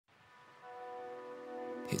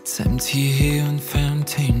It's empty here on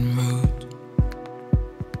Fountayne Road.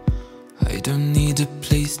 I don't need a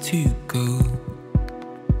place to go.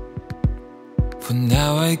 For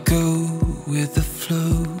now I go with the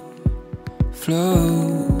flow,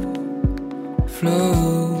 flow,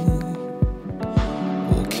 flow.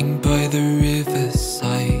 Walking by the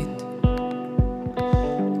riverside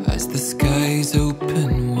as the skies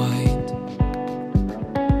open wide.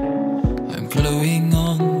 I'm glowing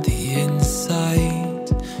on the inside,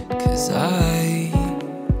 'cause I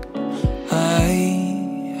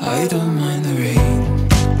don't mind the rain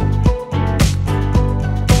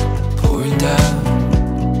pouring down,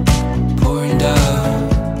 pouring down.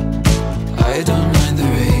 I don't mind the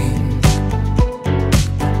rain.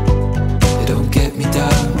 It don't get me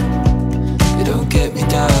down, it don't get me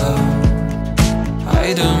down.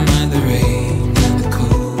 I don't mind the rain and the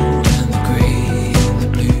cold and the grey and the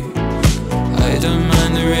blue. I don't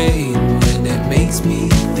mind the rain when it makes me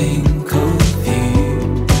think of you.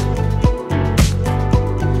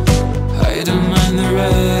 I don't mind the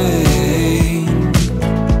rain,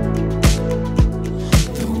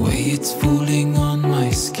 the way it's falling on my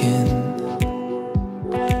skin,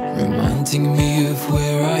 reminding me of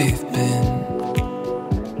where I've been.